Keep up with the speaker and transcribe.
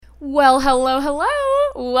Well, hello.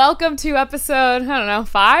 Welcome to episode,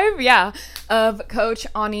 5, of Coach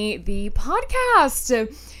Ani, the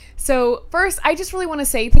podcast. So first, I just really want to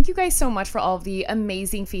say thank you guys so much for all of the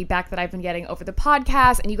amazing feedback that I've been getting over the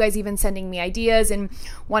podcast, and you guys even sending me ideas and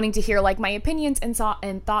wanting to hear like my opinions and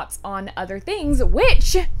thoughts on other things,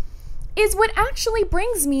 which is what actually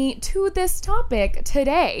brings me to this topic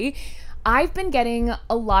today. I've been getting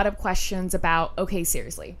a lot of questions about, okay,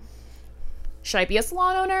 seriously, should I be a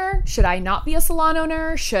salon owner? Should I not be a salon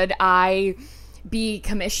owner? Should I be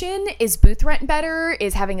commission? Is booth rent better?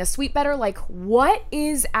 Is having a suite better? Like, what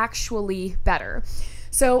is actually better?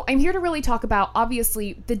 So I'm here to really talk about,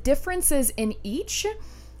 obviously, the differences in each,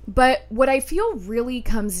 but what I feel really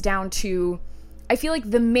comes down to, I feel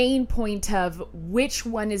like the main point of which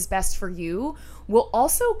one is best for you will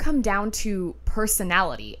also come down to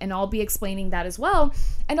personality, and I'll be explaining that as well,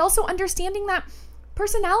 and also understanding that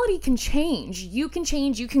personality can change. You can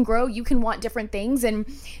change, you can grow, you can want different things, and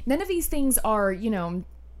none of these things are, none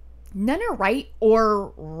are right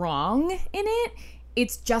or wrong in it.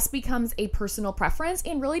 It just becomes a personal preference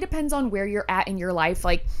and really depends on where you're at in your life,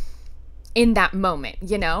 like in that moment,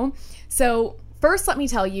 So first, let me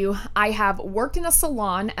tell you, I have worked in a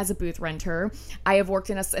salon as a booth renter. I have worked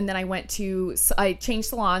and then I changed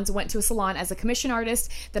salons, went to a salon as a commission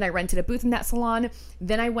artist. Then I rented a booth in that salon.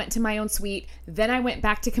 Then I went to my own suite. Then I went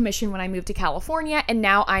back to commission when I moved to California. And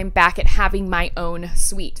now I'm back at having my own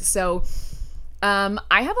suite. So I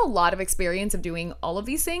have a lot of experience of doing all of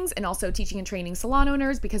these things and also teaching and training salon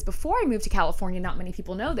owners, because before I moved to California, not many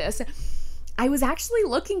people know this, I was actually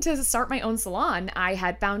looking to start my own salon. I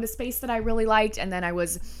had found a space that I really liked, and then I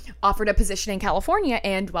was offered a position in California,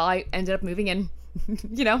 and I ended up moving in,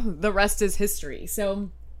 the rest is history.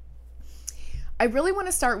 So I really want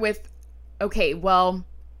to start with, okay, well,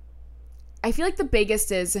 I feel like the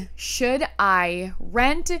biggest is, should I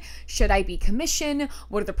rent? Should I be commission?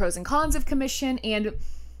 What are the pros and cons of commission? And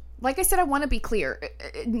like I said, I want to be clear.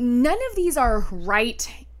 None of these are right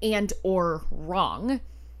and or wrong.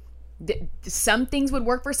 Some things would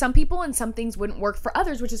work for some people and some things wouldn't work for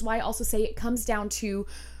others, which is why I also say it comes down to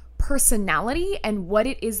personality and what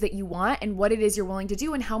it is that you want and what it is you're willing to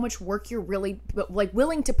do and how much work you're really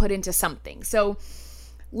willing to put into something. So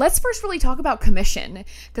let's first really talk about commission,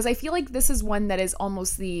 because I feel like this is one that is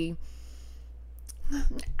almost I don't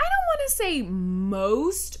want to say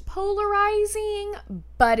most polarizing,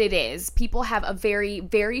 but it is. People have a very,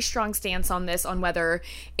 very strong stance on this, on whether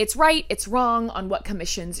it's right, it's wrong, on what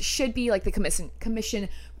commissions should be, like the commission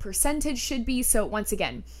percentage should be. So once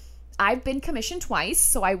again, I've been commissioned twice,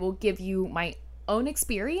 so I will give you my own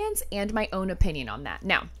experience and my own opinion on that.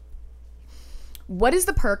 Now, what is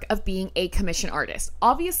the perk of being a commission artist?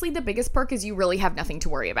 Obviously, the biggest perk is you really have nothing to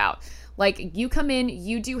worry about. Like, you come in,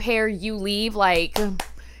 you do hair, you leave, like,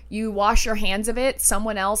 you wash your hands of it.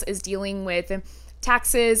 Someone else is dealing with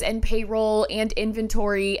taxes and payroll and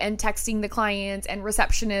inventory and texting the clients and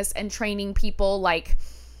receptionists and training people. Like,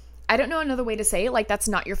 I don't know another way to say it. Like, that's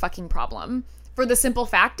not your fucking problem. For the simple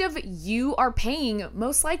fact of you are paying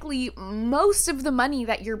most likely most of the money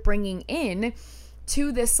that you're bringing in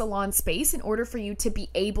to this salon space in order for you to be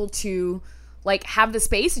able to like have the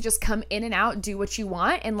space to just come in and out, do what you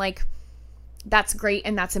want. And like, that's great.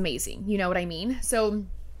 And that's amazing. You know what I mean? So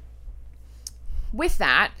with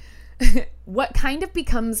that, what kind of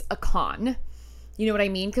becomes a con? You know what I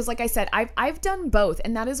mean? Because like I said, I've done both.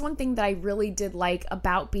 And that is one thing that I really did like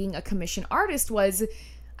about being a commission artist was,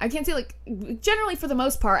 I can't say like, generally for the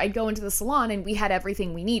most part, I'd go into the salon and we had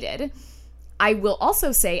everything we needed. I will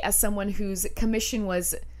also say, as someone whose commission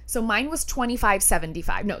was, so mine was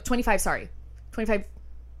 $25.75. No, 25, sorry.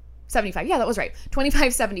 $25.75. Yeah, that was right.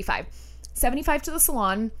 $25.75. $75 to the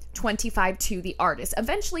salon, $25 to the artist.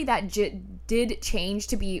 Eventually that did change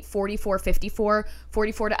to be $44.54.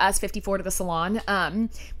 $44 to us, $54 to the salon.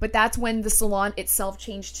 But that's when the salon itself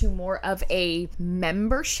changed to more of a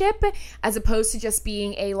membership as opposed to just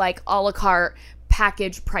being a like a la carte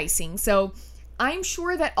package pricing. So I'm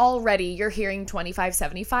sure that already you're hearing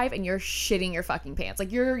 $25.75 and you're shitting your fucking pants.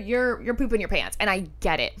 Like you're pooping your pants, and I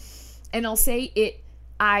get it. And I'll say it,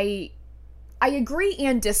 I agree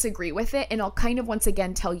and disagree with it, and I'll kind of once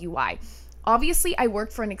again tell you why. Obviously, I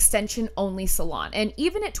worked for an extension-only salon, and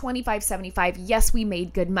even at $25.75, yes, we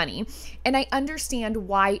made good money, and I understand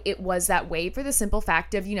why it was that way for the simple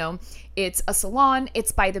fact of, it's a salon,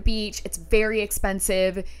 it's by the beach, it's very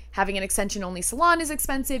expensive. Having an extension-only salon is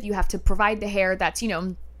expensive. You have to provide the hair that's,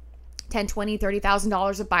 $10,000, $20,000,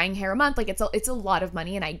 $30,000 of buying hair a month. Like, it's a lot of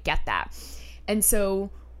money, and I get that. And so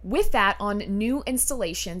with that, on new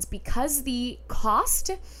installations, because the cost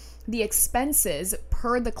the expenses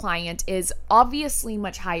per the client is obviously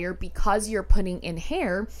much higher because you're putting in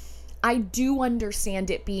hair. I do understand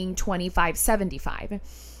it being $25.75.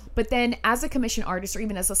 But then as a commission artist or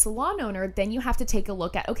even as a salon owner, then you have to take a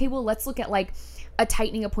look at, okay, well, let's look at like a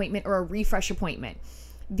tightening appointment or a refresh appointment.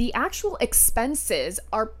 The actual expenses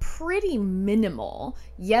are pretty minimal.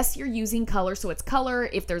 Yes, you're using color, so it's color,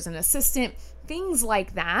 if there's an assistant, things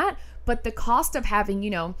like that. But the cost of having,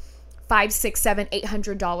 $500, $600, $700,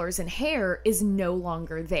 $800 in hair is no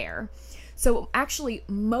longer there. So actually,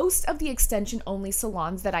 most of the extension-only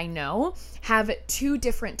salons that I know have two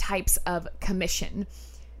different types of commission.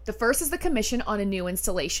 The first is the commission on a new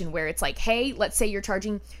installation where it's like, hey, let's say you're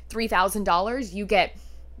charging $3,000, you get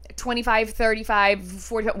 25, 35,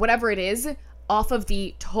 40, whatever it is, off of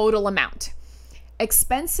the total amount.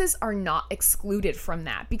 Expenses are not excluded from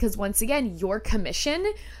that because once again, your commission,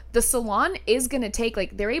 the salon is going to take,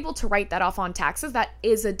 like, they're able to write that off on taxes. That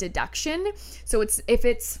is a deduction. So if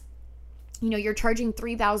it's, you're charging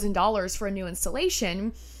 $3,000 for a new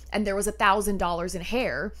installation and there was $1,000 in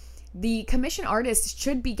hair, the commission artist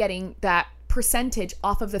should be getting that percentage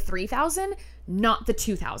off of the $3,000, not the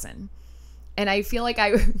 $2,000. And I feel like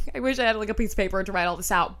I wish I had like a piece of paper to write all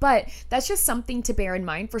this out, but that's just something to bear in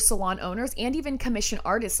mind for salon owners and even commission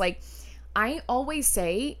artists. Like I always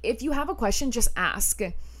say, if you have a question, just ask.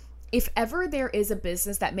 If ever there is a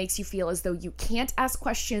business that makes you feel as though you can't ask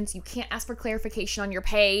questions, you can't ask for clarification on your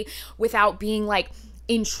pay without being like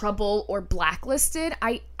in trouble or blacklisted,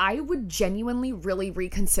 I would genuinely really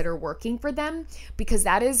reconsider working for them because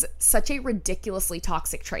that is such a ridiculously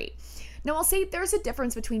toxic trait. Now, I'll say there's a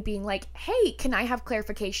difference between being like, hey, can I have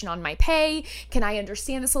clarification on my pay? Can I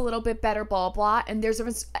understand this a little bit better, blah, blah. And there's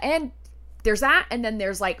that. And then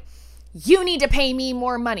there's like, you need to pay me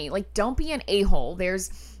more money. Like, don't be an a-hole.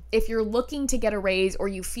 If you're looking to get a raise or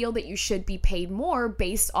you feel that you should be paid more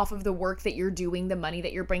based off of the work that you're doing, the money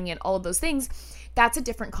that you're bringing in, all of those things, that's a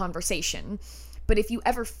different conversation. But if you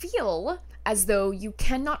ever feel as though you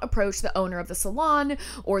cannot approach the owner of the salon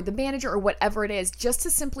or the manager or whatever it is, just to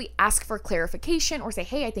simply ask for clarification or say,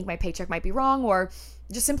 hey, I think my paycheck might be wrong, or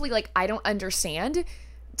just simply like, I don't understand,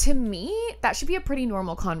 to me, that should be a pretty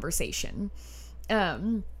normal conversation.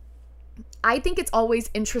 I think it's always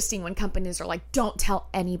interesting when companies are like, don't tell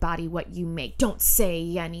anybody what you make. Don't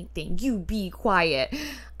say anything. You be quiet.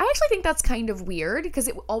 I actually think that's kind of weird because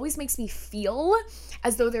it always makes me feel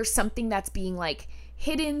as though there's something that's being like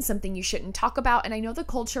hidden, something you shouldn't talk about. And I know the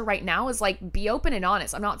culture right now is like, be open and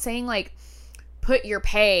honest. I'm not saying like put your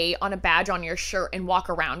pay on a badge on your shirt and walk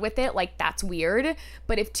around with it. Like that's weird.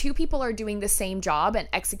 But if two people are doing the same job and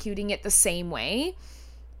executing it the same way,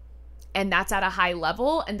 and that's at a high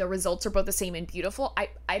level and the results are both the same and beautiful,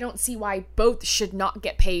 I don't see why both should not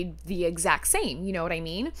get paid the exact same. You know what I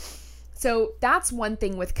mean? So that's one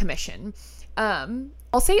thing with commission.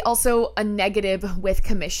 I'll say also a negative with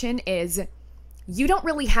commission is you don't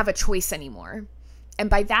really have a choice anymore. And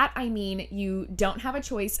by that, I mean, you don't have a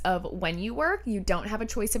choice of when you work. You don't have a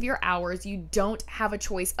choice of your hours. You don't have a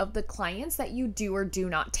choice of the clients that you do or do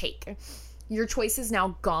not take. Your choice is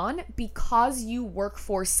now gone because you work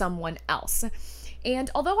for someone else.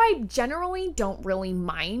 And although I generally don't really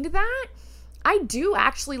mind that, I do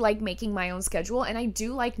actually like making my own schedule, and I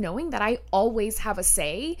do like knowing that I always have a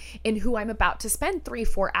say in who I'm about to spend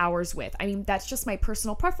 3-4 hours with. I mean, that's just my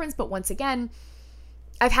personal preference, but once again,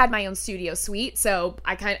 I've had my own studio suite, so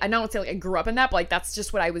I don't say like I grew up in that, but like that's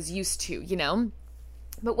just what I was used to, you know?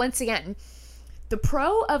 But once again, the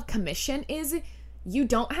pro of commission is you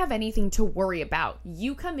don't have anything to worry about.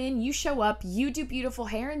 You come in, you show up, you do beautiful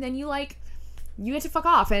hair, and then you get to fuck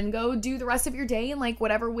off and go do the rest of your day in like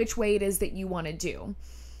whatever which way it is that you want to do.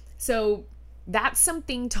 So that's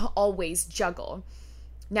something to always juggle.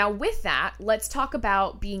 Now with that, let's talk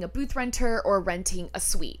about being a booth renter or renting a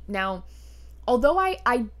suite. Now, although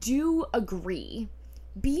I do agree,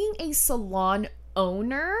 being a salon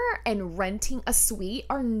owner and renting a suite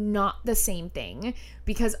are not the same thing,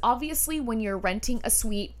 because obviously when you're renting a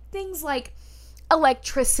suite, things like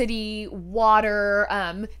electricity, water,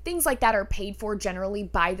 things like that are paid for generally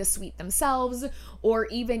by the suite themselves, or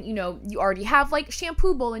even, you already have like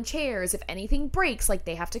shampoo bowl and chairs. If anything breaks, like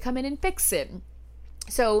they have to come in and fix it.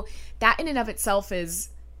 So that in and of itself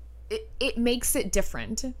it makes it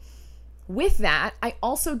different. With that, I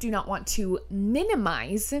also do not want to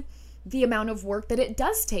minimize the amount of work that it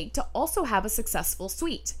does take to also have a successful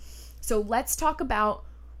suite. So let's talk about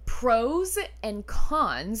pros and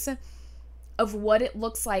cons of what it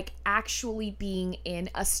looks like actually being in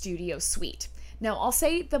a studio suite. Now, I'll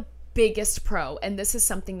say the biggest pro, and this is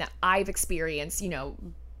something that I've experienced,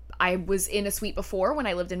 I was in a suite before when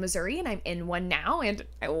I lived in Missouri, and I'm in one now, and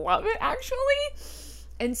I love it actually.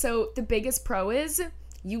 And so the biggest pro is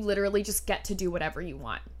you literally just get to do whatever you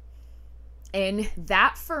want. And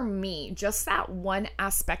that, for me, just that one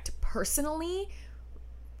aspect personally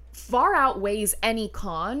far outweighs any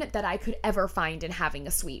con that I could ever find in having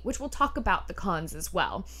a suite, which we'll talk about the cons as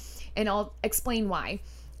well. And I'll explain why.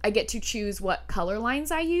 I get to choose what color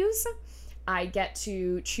lines I use. I get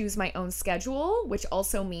to choose my own schedule, which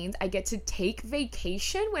also means I get to take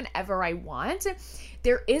vacation whenever I want.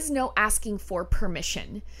 There is no asking for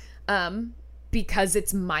permission. Because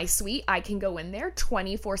it's my suite, I can go in there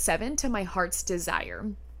 24/7 to my heart's desire.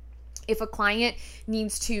 If a client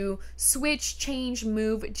needs to switch, change,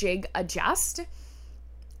 move, jig, adjust,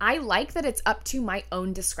 I like that it's up to my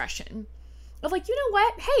own discretion. Of like, you know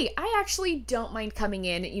what? Hey, I actually don't mind coming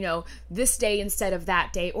in, this day instead of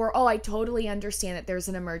that day. Or, oh, I totally understand that there's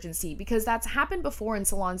an emergency, because that's happened before in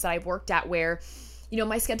salons that I've worked at where,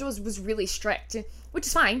 my schedule was really strict, which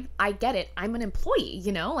is fine. I get it. I'm an employee,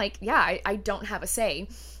 I don't have a say.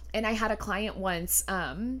 And I had a client once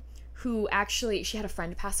who actually, she had a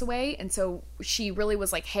friend pass away. And so she really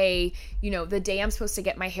was like, hey, the day I'm supposed to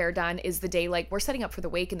get my hair done is the day, we're setting up for the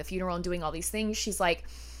wake and the funeral and doing all these things. She's like,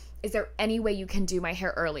 is there any way you can do my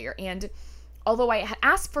hair earlier? And although I had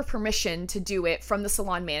asked for permission to do it from the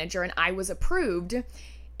salon manager and I was approved,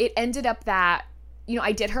 it ended up that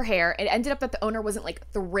I did her hair. It ended up that the owner wasn't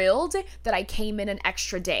thrilled that I came in an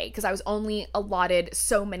extra day, because I was only allotted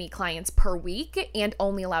so many clients per week and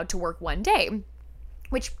only allowed to work one day,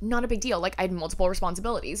 which not a big deal. I had multiple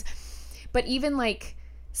responsibilities, but even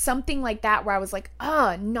something like that where I was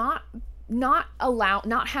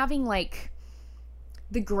not having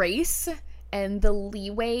the grace and the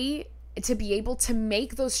leeway to be able to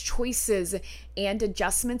make those choices and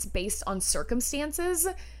adjustments based on circumstances,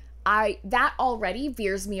 that already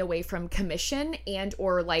veers me away from commission and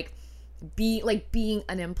or being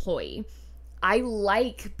an employee. I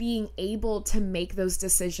like being able to make those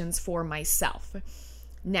decisions for myself.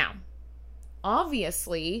 Now,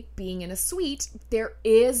 obviously, being in a suite, there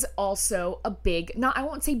is also a I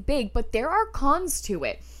won't say big, but there are cons to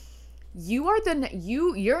it.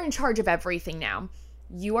 You're in charge of everything now.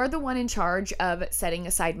 You are the one in charge of setting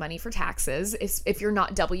aside money for taxes if you're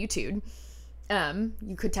not W-2'd.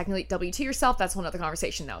 You could technically W-2 yourself. That's a whole other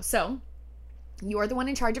conversation though. So you are the one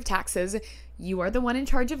in charge of taxes. You are the one in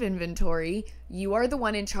charge of inventory. You are the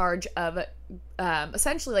one in charge of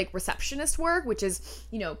essentially receptionist work, which is,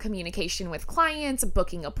 communication with clients,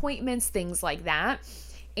 booking appointments, things like that.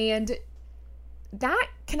 And that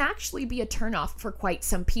can actually be a turnoff for quite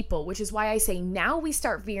some people, which is why I say now we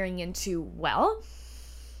start veering into, well,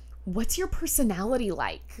 what's your personality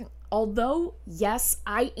like? Although, yes,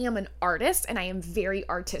 I am an artist and I am very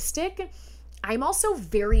artistic, I'm also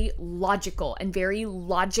very logical and very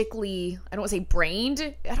logically, I don't want to say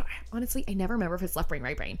brained. Honestly, I never remember if it's left brain,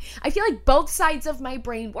 right brain. I feel like both sides of my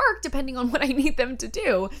brain work depending on what I need them to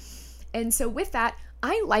do. And so with that,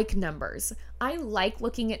 I like numbers. I like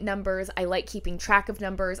looking at numbers. I like keeping track of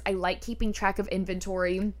numbers. I like keeping track of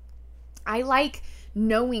inventory. I like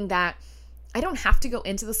knowing that I don't have to go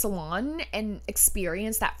into the salon and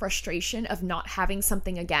experience that frustration of not having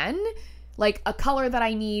something again, like a color that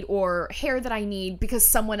I need or hair that I need because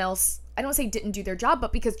someone else, I don't want to say didn't do their job,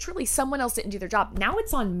 but because truly someone else didn't do their job. Now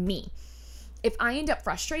it's on me. If I end up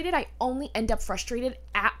frustrated, I only end up frustrated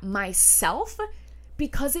at myself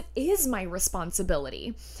because it is my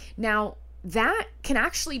responsibility. Now, that can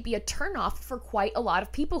actually be a turnoff for quite a lot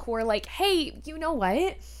of people who are like, hey, you know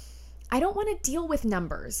what? I don't want to deal with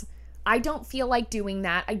numbers. I don't feel like doing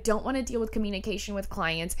that. I don't want to deal with communication with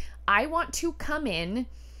clients. I want to come in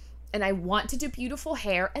and I want to do beautiful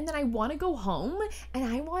hair and then I want to go home and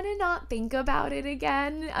I want to not think about it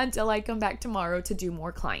again until I come back tomorrow to do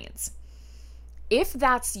more clients. If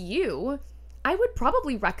that's you, I would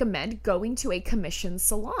probably recommend going to a commission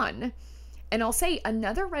salon. And I'll say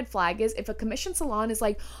another red flag is if a commission salon is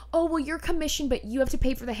like, oh, well, you're commissioned, but you have to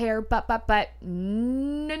pay for the hair, but,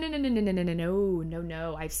 no.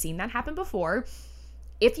 I've seen that happen before.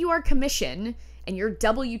 If you are commission and you're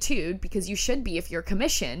W-2'd, because you should be if you're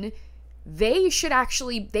commission, they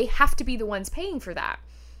have to be the ones paying for that.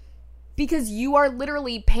 Because you are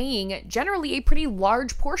literally paying generally a pretty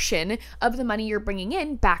large portion of the money you're bringing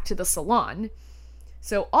in back to the salon.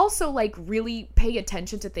 So also really pay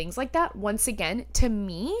attention to things like that. Once again, to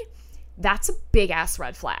me, that's a big ass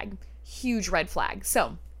red flag, huge red flag.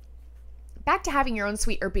 So back to having your own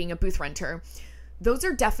suite or being a booth renter. Those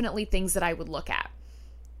are definitely things that I would look at.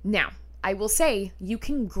 Now, I will say you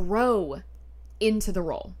can grow into the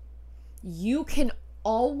role. You can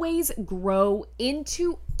always grow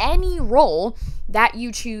into any role that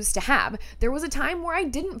you choose to have. There was a time where I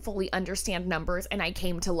didn't fully understand numbers and I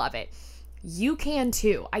came to love it. You can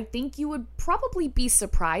too. I think you would probably be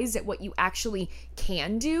surprised at what you actually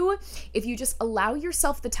can do if you just allow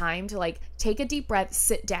yourself the time to like take a deep breath,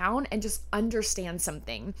 sit down, and just understand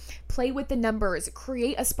something. Play with the numbers,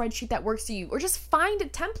 create a spreadsheet that works for you, or just find a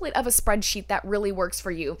template of a spreadsheet that really works for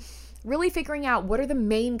you. Really figuring out what are the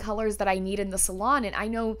main colors that I need in the salon. And I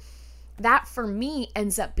know that for me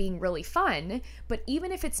ends up being really fun, but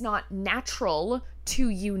even if it's not natural to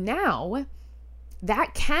you now,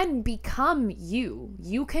 that can become you.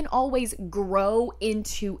 You can always grow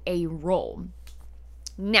into a role.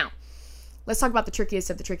 Now, let's talk about the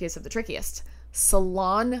trickiest of the trickiest of the trickiest.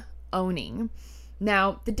 Salon owning.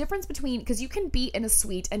 Now, the difference between, because you can be in a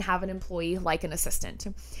suite and have an employee like an assistant.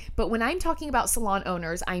 But when I'm talking about salon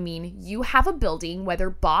owners, I mean you have a building,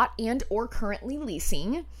 whether bought and or currently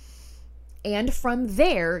leasing. And from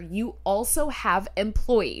there, you also have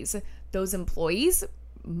employees. Those employees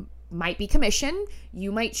might be commission.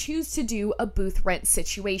 You might choose to do a booth rent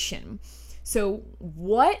situation. So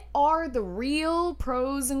what are the real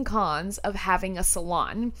pros and cons of having a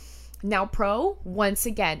salon? Now, pro, once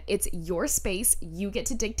again, it's your space. You get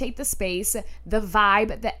to dictate the space, the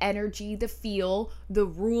vibe, the energy, the feel, the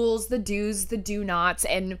rules, the do's, the do nots,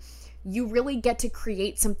 and you really get to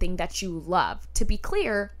create something that you love. To be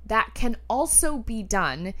clear, that can also be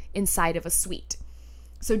done inside of a suite.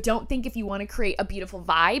 So don't think if you want to create a beautiful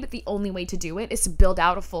vibe, the only way to do it is to build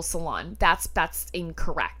out a full salon. That's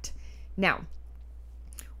incorrect. Now,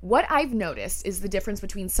 what I've noticed is the difference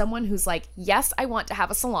between someone who's like, yes, I want to have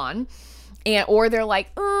a salon, or they're like,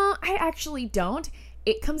 I actually don't.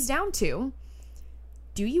 It comes down to,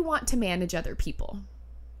 do you want to manage other people?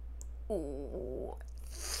 Ooh.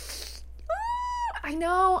 I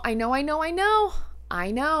know.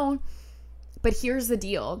 But here's the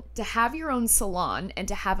deal. To have your own salon and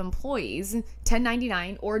to have employees,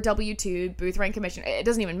 1099 or W-2, booth rent commission, it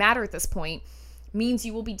doesn't even matter at this point, means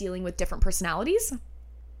you will be dealing with different personalities.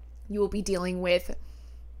 You will be dealing with,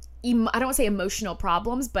 I don't want to say emotional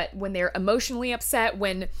problems, but when they're emotionally upset,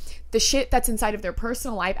 when the shit that's inside of their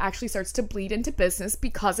personal life actually starts to bleed into business,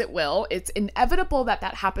 because it will. It's inevitable that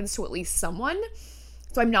happens to at least someone.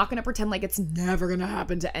 So I'm not going to pretend like it's never going to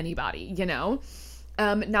happen to anybody, you know?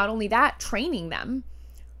 Not only that, training them.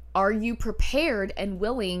 Are you prepared and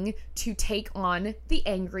willing to take on the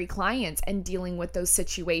angry clients and dealing with those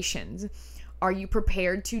situations? Are you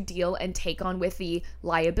prepared to deal and take on with the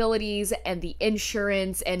liabilities and the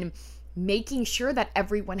insurance and making sure that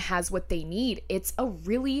everyone has what they need? It's a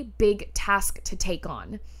really big task to take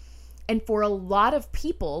on. And for a lot of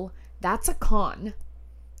people, that's a con.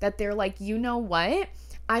 That they're like, you know what?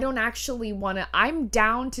 I don't actually want to, I'm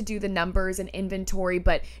down to do the numbers and inventory,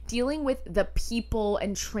 but dealing with the people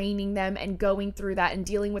and training them and going through that and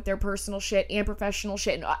dealing with their personal shit and professional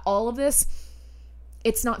shit and all of this,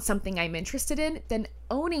 it's not something I'm interested in. Then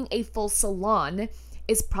owning a full salon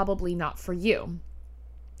is probably not for you.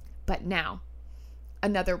 But now,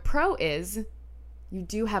 another pro is you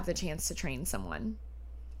do have the chance to train someone.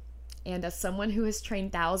 And as someone who has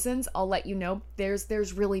trained thousands, I'll let you know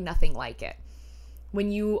there's really nothing like it. When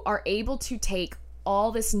you are able to take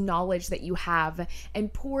all this knowledge that you have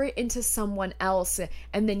and pour it into someone else,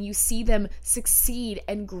 and then you see them succeed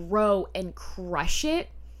and grow and crush it,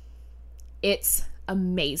 it's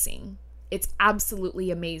amazing. It's absolutely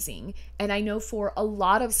amazing. And I know for a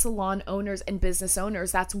lot of salon owners and business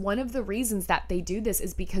owners, that's one of the reasons that they do this,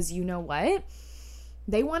 is because you know what?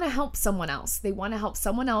 They want to help someone else. They want to help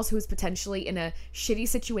someone else who is potentially in a shitty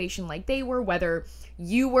situation like they were, whether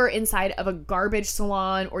you were inside of a garbage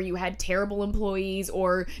salon or you had terrible employees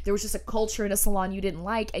or there was just a culture in a salon you didn't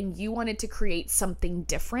like and you wanted to create something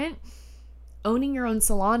different. Owning your own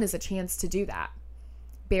salon is a chance to do that.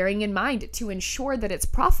 Bearing in mind, to ensure that it's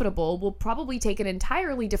profitable will probably take an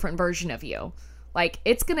entirely different version of you. Like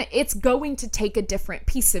it's going to take a different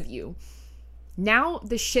piece of you. Now,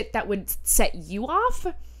 the shit that would set you off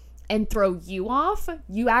and throw you off,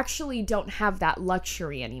 you actually don't have that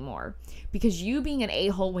luxury anymore, because you being an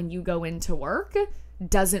a-hole when you go into work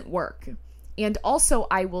doesn't work. And also,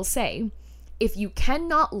 I will say, if you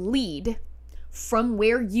cannot lead from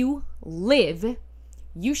where you live,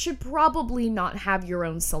 you should probably not have your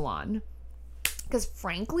own salon. Because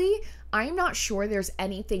frankly, I'm not sure there's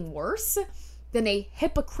anything worse than a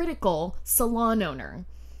hypocritical salon owner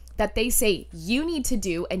that they say you need to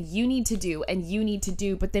do and you need to do and you need to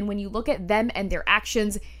do. But then when you look at them and their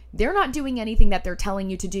actions, they're not doing anything that they're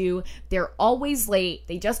telling you to do. They're always late.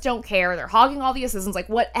 They just don't care. They're hogging all the assistants. Like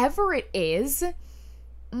whatever it is,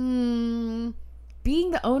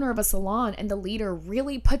 being the owner of a salon and the leader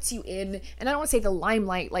really puts you in, and I don't want to say the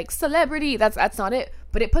limelight, like celebrity, that's not it,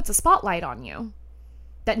 but it puts a spotlight on you.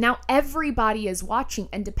 That now everybody is watching,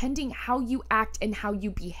 and depending how you act and how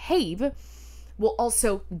you behave will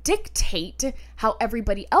also dictate how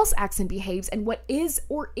everybody else acts and behaves and what is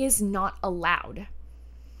or is not allowed.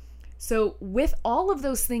 So with all of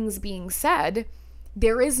those things being said,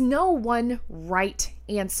 there is no one right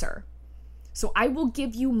answer. So I will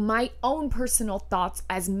give you my own personal thoughts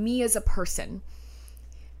as me as a person.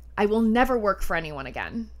 I will never work for anyone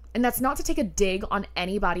again. And that's not to take a dig on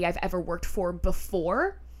anybody I've ever worked for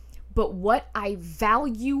before, but what I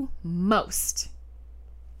value most.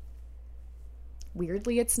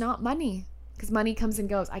 Weirdly, it's not money, because money comes and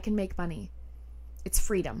goes. I can make money. It's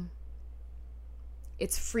freedom.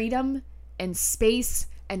 It's freedom and space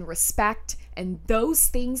and respect, and those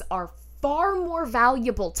things are far more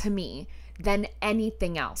valuable to me than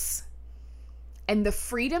anything else. And the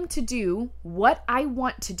freedom to do what I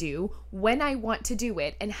want to do, when I want to do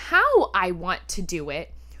it, and how I want to do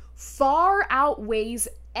it far outweighs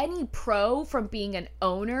any pro from being an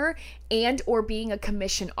owner and or being a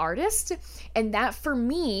commission artist. And that for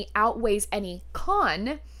me outweighs any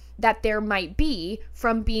con that there might be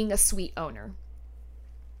from being a suite owner.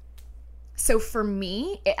 So for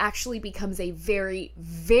me, it actually becomes a very,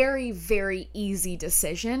 very, very easy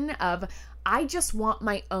decision of I just want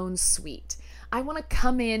my own suite. I want to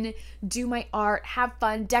come in, do my art, have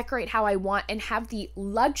fun, decorate how I want, and have the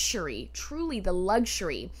luxury, truly the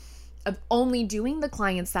luxury of only doing the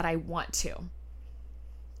clients that I want to.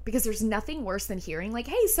 Because there's nothing worse than hearing like,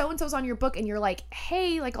 hey, so-and-so's on your book, and you're like,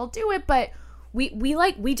 hey, like I'll do it, but we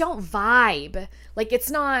don't vibe. Like it's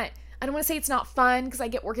not, I don't want to say it's not fun because I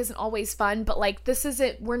get work isn't always fun, but like this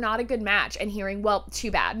isn't, we're not a good match. And hearing, well, too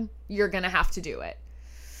bad, you're going to have to do it.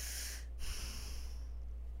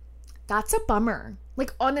 That's a bummer.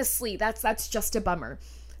 Like honestly, that's just a bummer.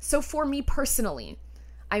 So for me personally,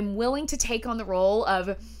 I'm willing to take on the role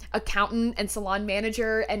of accountant and salon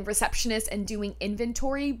manager and receptionist and doing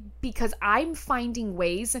inventory because I'm finding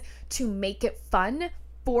ways to make it fun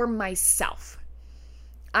for myself.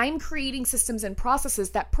 I'm creating systems and processes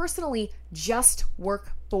that personally just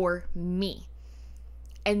work for me.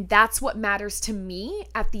 And that's what matters to me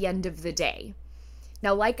at the end of the day.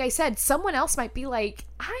 Now, like I said, someone else might be like,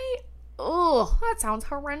 that sounds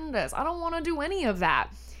horrendous. I don't want to do any of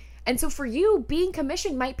that. And so for you, being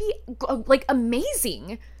commissioned might be like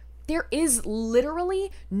amazing. There is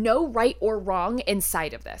literally no right or wrong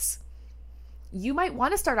inside of this. You might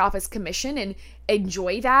want to start off as commission and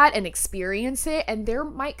enjoy that and experience it. And there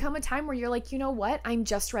might come a time where you're like, you know what? I'm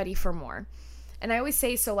just ready for more. And I always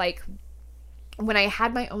say, so like when I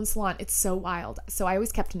had my own salon, it's so wild. So I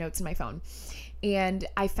always kept notes in my phone. And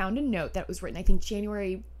I found a note that was written, I think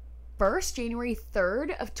January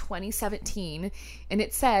 3rd of 2017. And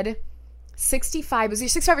it said 65 or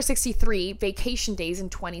 63 vacation days in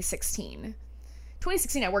 2016.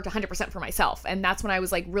 2016, I worked 100% for myself. And that's when I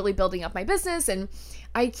was like really building up my business. And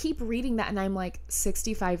I keep reading that and I'm like,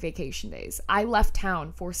 65 vacation days. I left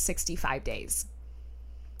town for 65 days.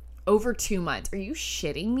 Over 2 months. Are you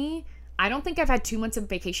shitting me? I don't think I've had 2 months of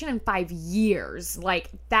vacation in 5 years. Like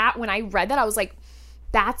that, when I read that, I was like,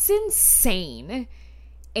 that's insane.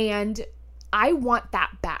 And I want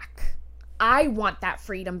that back. I want that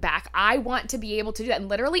freedom back. I want to be able to do that. And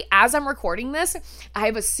literally, as I'm recording this, I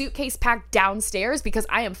have a suitcase packed downstairs because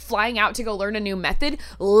I am flying out to go learn a new method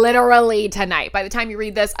literally tonight. By the time you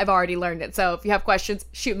read this, I've already learned it. So if you have questions,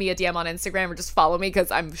 shoot me a DM on Instagram or just follow me because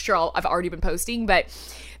I'm sure I've already been posting. But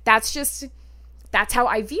that's how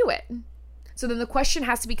I view it. So then the question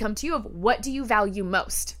has to become to you of what do you value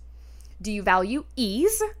most? Do you value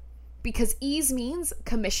ease? Because ease means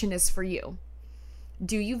commission is for you.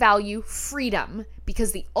 Do you value freedom?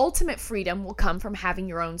 Because the ultimate freedom will come from having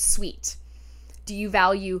your own suite. Do you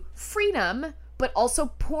value freedom, but also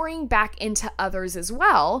pouring back into others as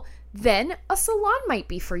well? Then a salon might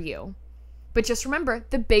be for you. But just remember,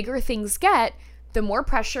 the bigger things get, the more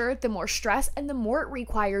pressure, the more stress, and the more it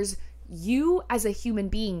requires you as a human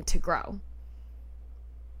being to grow.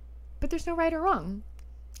 But there's no right or wrong.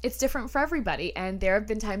 It's different for everybody. And there have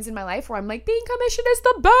been times in my life where I'm like, being commissioned is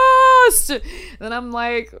the best. And I'm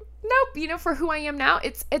like, nope, for who I am now,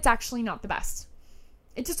 it's actually not the best.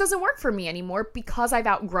 It just doesn't work for me anymore because I've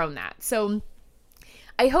outgrown that. So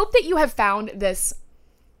I hope that you have found this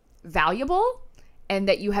valuable and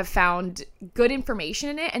that you have found good information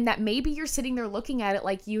in it and that maybe you're sitting there looking at it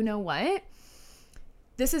like, you know what?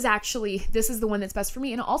 This is the one that's best for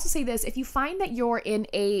me. And I'll also say this, if you find that you're in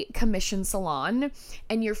a commission salon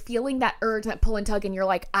and you're feeling that urge, that pull and tug, and you're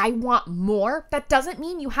like, I want more, that doesn't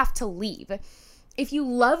mean you have to leave. If you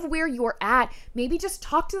love where you're at, maybe just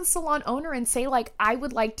talk to the salon owner and say like, I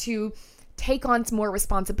would like to take on some more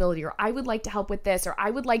responsibility, or I would like to help with this, or I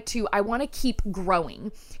want to keep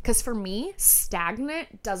growing. Because for me,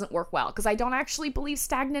 stagnant doesn't work well, because I don't actually believe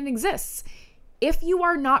stagnant exists. If you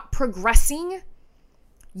are not progressing,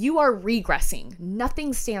 you are regressing.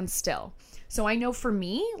 Nothing stands still. So I know for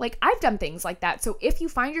me, like I've done things like that. So if you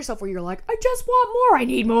find yourself where you're like, I just want more, I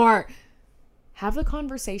need more, have the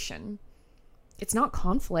conversation. It's not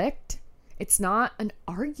conflict. It's not an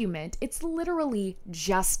argument. It's literally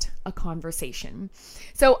just a conversation.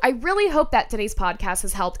 So I really hope that today's podcast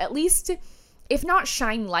has helped, at least, if not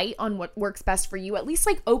shine light on what works best for you, at least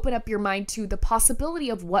like open up your mind to the possibility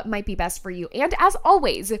of what might be best for you. And as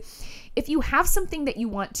always, if you have something that you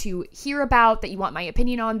want to hear about, that you want my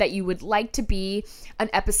opinion on, that you would like to be an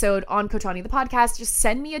episode on Coach Ani the podcast, just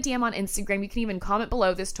send me a DM on Instagram. You can even comment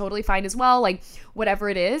below. This totally fine as well, like whatever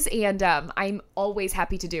it is. And I'm always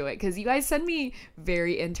happy to do it because you guys send me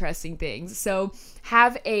very interesting things. So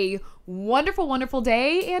have a wonderful, wonderful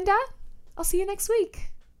day, and I'll see you next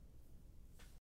week.